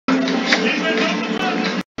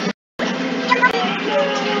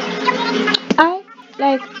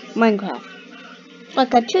Minecraft.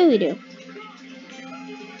 Like I truly do.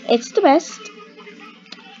 It's the best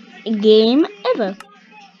game ever.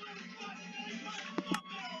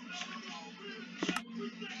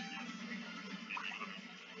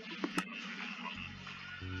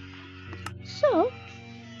 So,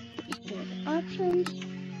 options,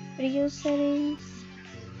 video settings.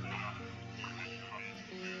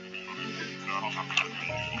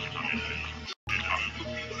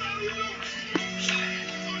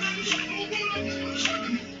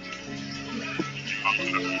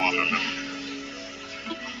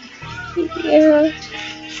 Yeah.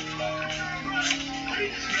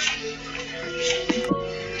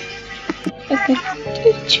 Okay.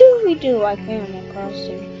 Truly do like Animal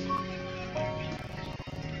Crossing.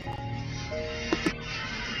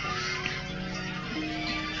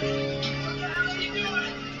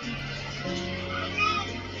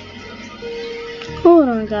 Hold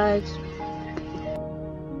on, guys.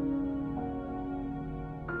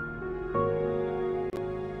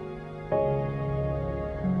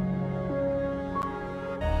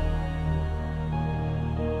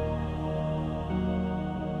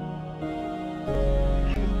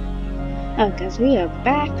 Oh, guys, we are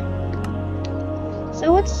back.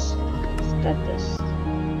 So let's start this.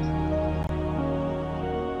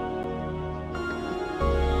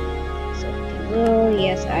 So,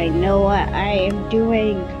 yes, I know what I am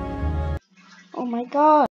doing. Oh my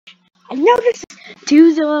god. I know this is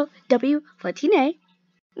 20W14A.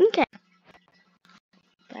 Okay.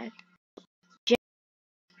 Back.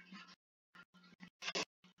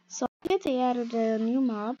 So they added a new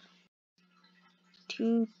mob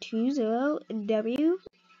to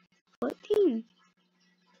 20W14,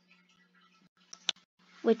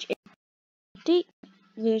 which is update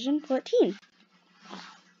version 14.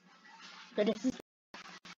 But this is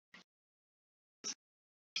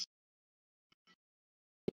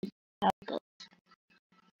how it goes.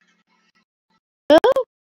 Oh!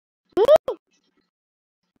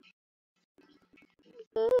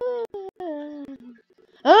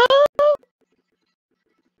 Oh!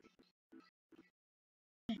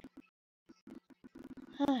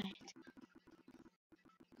 Alright.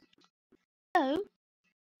 So,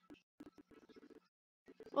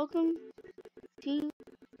 welcome to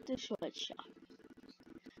the short shop.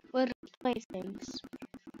 Where to play things.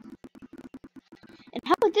 And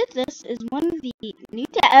how I did this is one of the new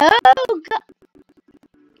oh god.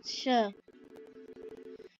 Sure.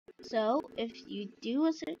 So, if you do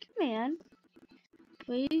a certain command,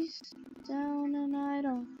 place down an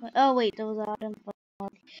item. Oh wait, that was item.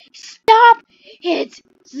 Stop! It's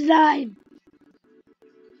slime!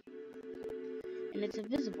 And it's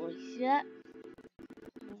invisible, you see that?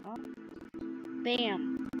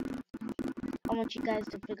 Bam! I want you guys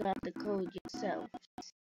to figure out the code yourself.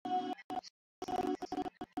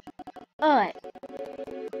 Alright.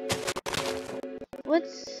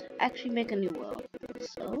 Let's actually make a new world.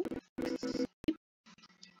 So, let's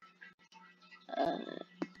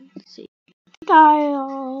see.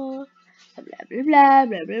 Tile! Blah blah blah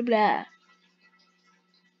blah blah blah.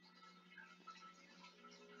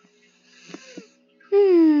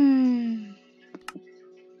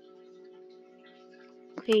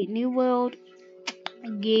 Create new world,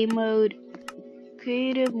 game mode,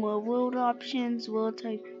 creative, more world options, world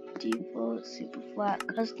type default, super flat,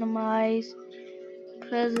 customize,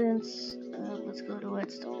 presence. Let's go to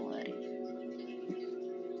redstone already.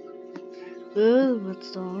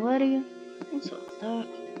 Redstone already. So that,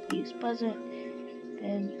 use present,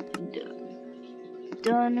 and done.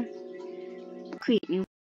 Done. Create new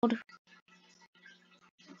world.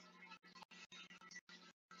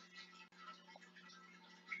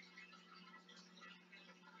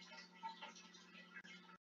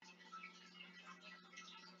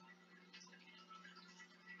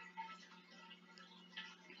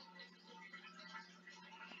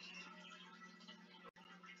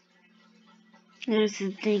 This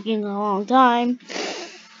is taking a long time.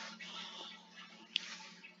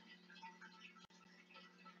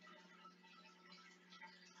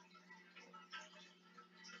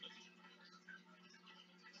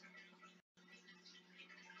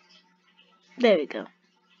 There we go.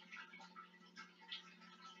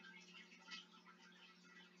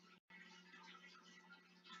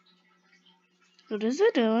 What is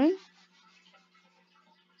it doing?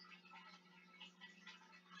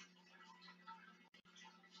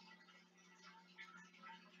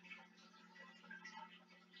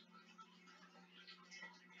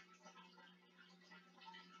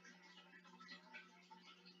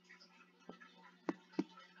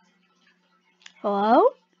 Hello?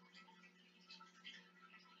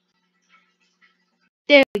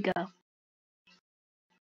 There we go.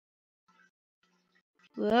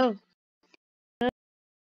 Whoa.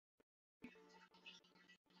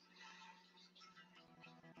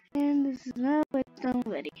 And this is not redstone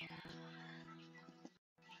ready.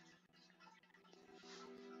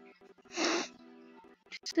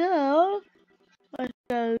 So, let's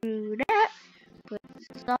go do that. Put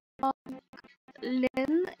salt in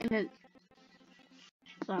and it's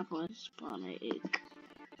not going to spawn an egg.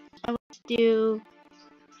 And let's do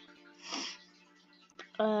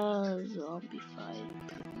zombie fight.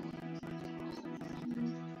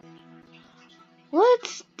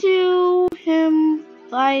 Let's do him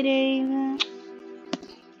fighting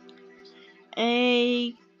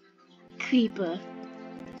a creeper.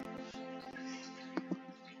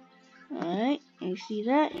 Alright, you see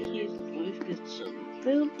that? We've got some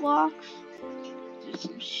food blocks.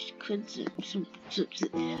 Can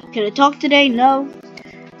I talk today? No.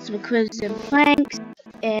 Some crimson planks,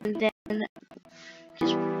 and then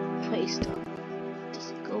just place them.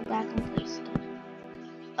 Just go back and place them.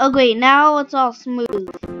 Oh great, now it's all smooth.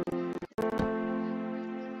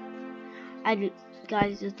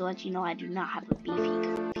 Guys, just to let you know, I do not have a beefy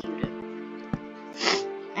computer.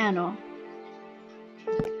 I know.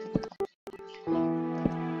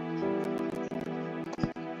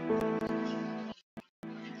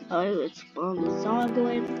 Oh, let's spawn the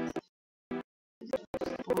zombie.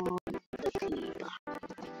 Spawn the creeper.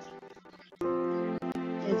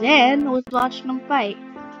 And then let's watch them fight.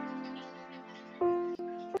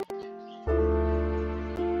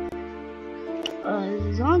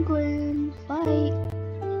 Zonglin, fight.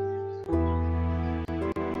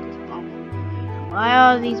 Why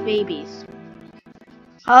are these babies?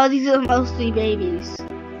 Oh, these are mostly babies.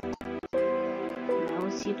 Now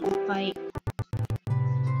let's see them fight.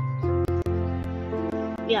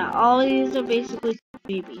 Yeah, all these are basically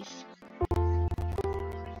babies.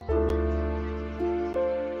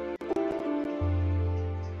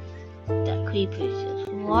 That creeper is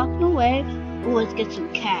just walking away. Oh, let's get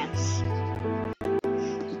some cats.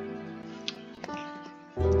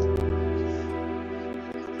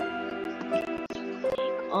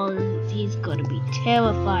 Oh, he's gonna be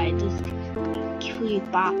terrified. This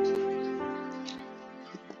creeper.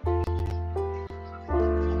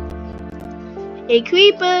 Hey,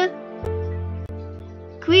 creeper!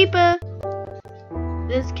 Creeper!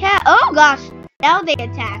 This cat. Oh gosh! Now they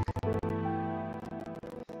attack.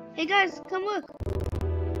 Hey guys, come look.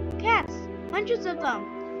 Cats. Hundreds of them.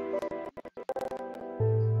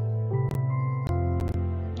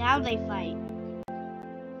 Now they fight.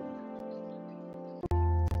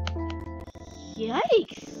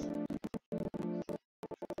 Yikes!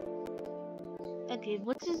 Okay,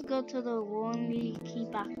 let's just go to the lonely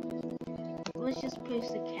keeper. Let's just push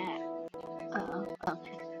the cat.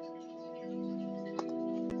 Okay.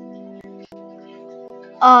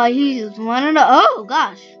 He's just running. Oh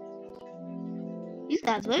gosh! These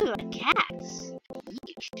guys really like cats.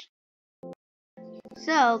 Yeesh.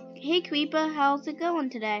 So, hey creeper, how's it going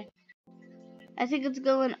today? I think it's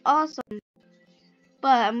going awesome.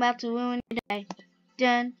 But I'm about to ruin your day.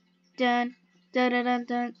 Dun, dun, dun, dun, dun,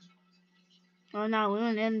 dun. Oh, not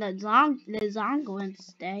ruining the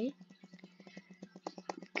Zonglin's day.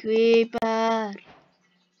 Creeper,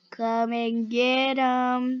 come and get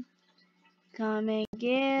him. Come and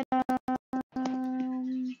get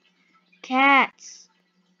him. Cats,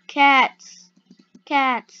 cats,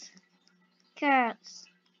 cats, cats.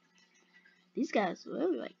 These guys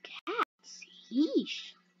really like cats.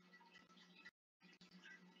 Yeesh.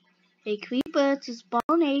 Hey creeper, to spawn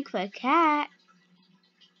an egg for a cat.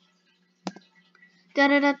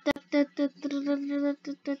 I'm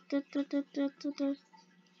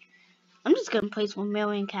just gonna place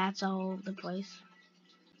 1,000,000 cats all over the place.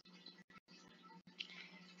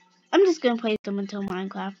 I'm just gonna place them until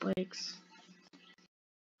Minecraft breaks.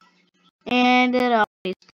 And it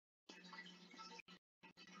always.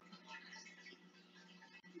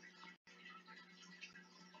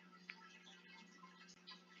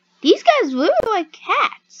 These guys really like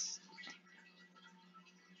cats.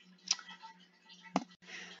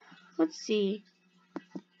 Let's see.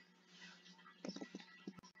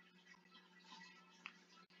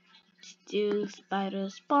 Let's do spider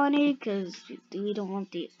spawning because we don't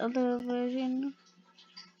want the other version.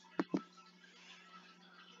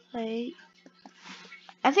 Like,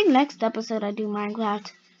 I think next episode I do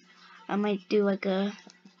Minecraft. I might do like a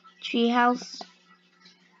tree house.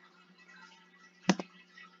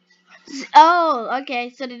 Oh, okay,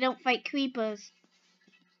 so they don't fight creepers.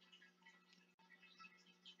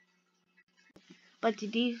 But to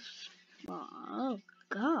do... Oh,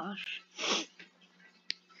 gosh.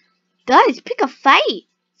 Guys, pick a fight!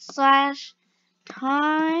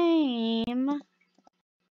 /time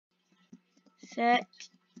set,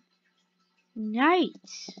 night.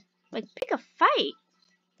 Like, pick a fight.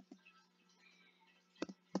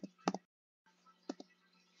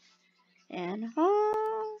 And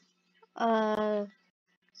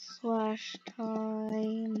slash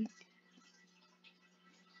time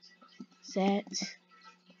set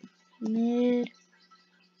midnight.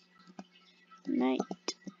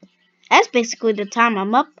 That's basically the time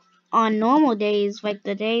I'm up on normal days, like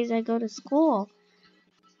the days I go to school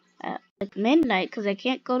at like midnight, because I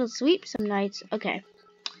can't go to sleep some nights. Okay,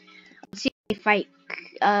 let's see if I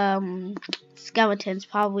fight skeletons.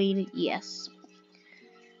 Probably yes.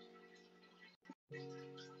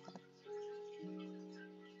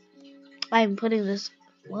 I'm putting this.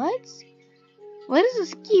 What? What is a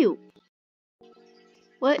skew?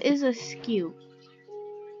 What is a skew?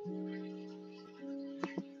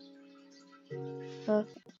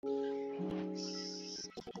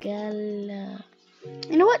 Skeleton.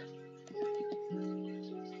 You know what?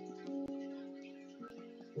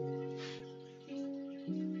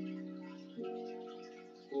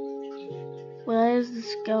 Where is the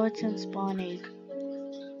skeleton spawning?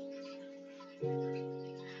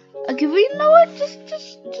 Okay, we know what?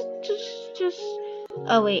 Just.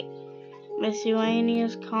 Oh wait,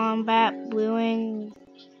 miscellaneous combat brewing.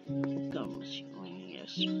 Go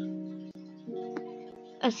miscellaneous.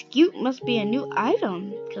 A skewt must be a new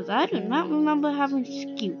item, because I do not remember having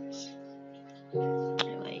skewts.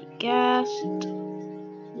 Like gas,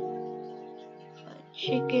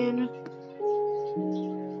 chicken.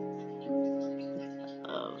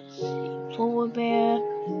 Let's see, polar bear,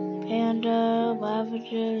 panda,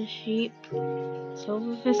 lavender, sheep,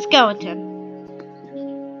 silverfish, skeleton.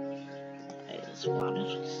 I just wanted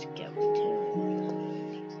a skeleton.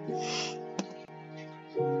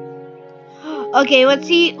 Okay, let's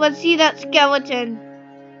see that skeleton.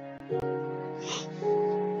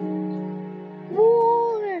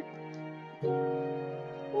 War.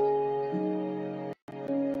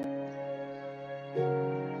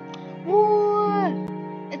 War.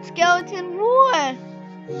 It's skeleton war.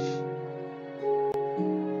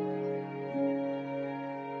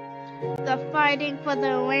 They're fighting for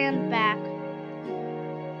their land back.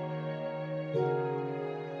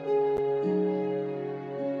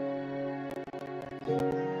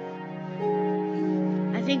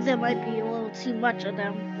 I think there might be a little too much of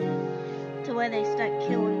them to where they start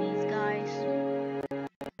killing these guys.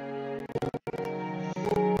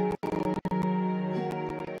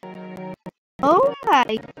 Oh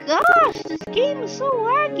my gosh, this game is so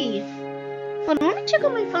laggy. Hold on, let me check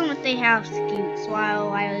on my phone if they have skewts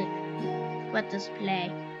while I let this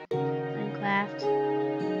play. Minecraft.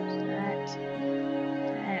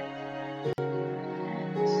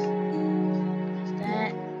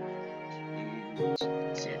 That.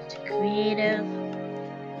 And set to creative.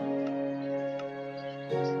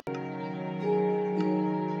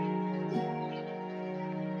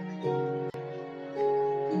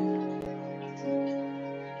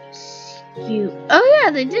 Skew. Oh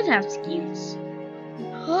yeah, they did have skewts.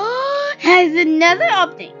 Has another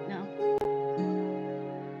update? No.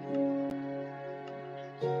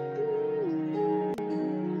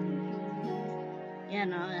 Yeah,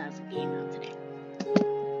 no, that's a game out today.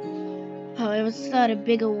 Oh, it was start a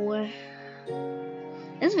bigger war.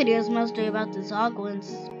 This video is mostly about the Zoglins.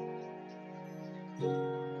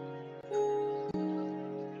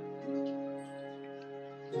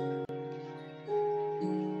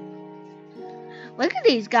 Look at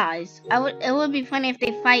these guys. It would be funny if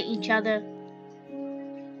they fight each other.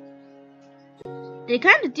 They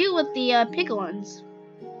kind of do with the piglins.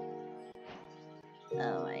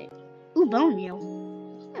 Oh wait. Ooh, bone meal.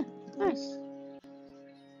 Yeah, nice.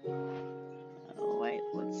 Oh wait,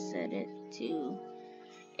 let's set it to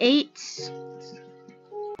 8.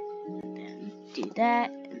 And then do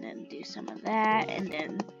that, and then do some of that, and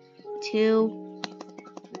then 2.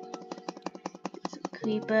 Some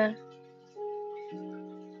creeper.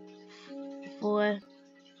 4.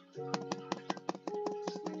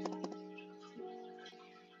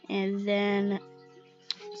 And then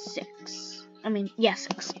 6. I mean, yeah,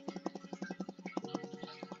 6.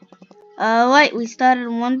 Alright, we started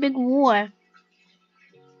one big war.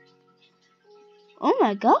 Oh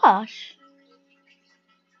my gosh.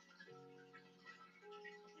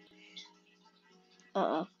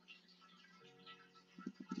 Uh-oh.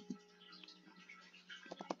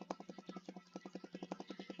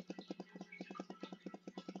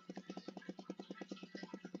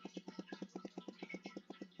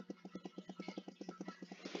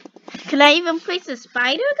 Can I even place a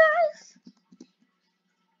spider, guys?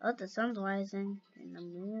 Oh, the sun's rising and the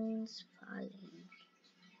moon's falling.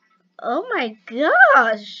 Oh my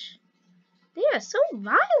gosh! They are so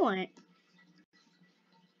violent.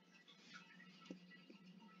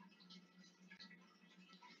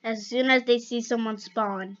 As soon as they see someone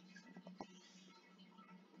spawn.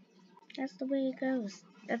 That's the way it goes.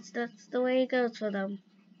 That's the way it goes for them.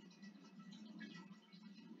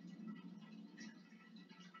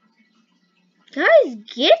 Guys,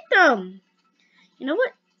 get them! You know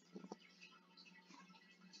what?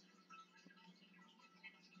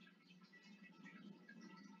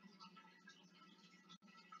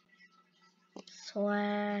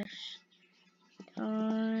 Slash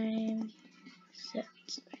time set.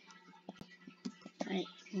 Right.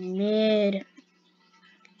 Mid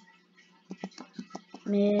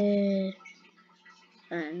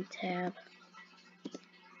and tab.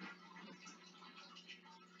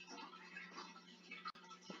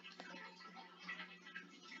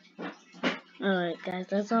 Alright guys,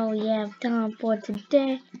 that's all we have time for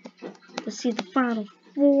today. Let's see the final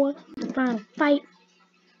four, the final fight.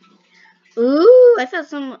 Ooh, I thought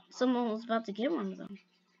someone was about to get one of them.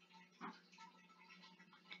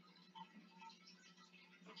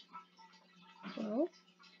 Well,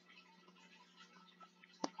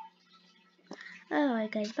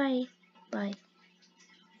 alright guys, bye. Bye.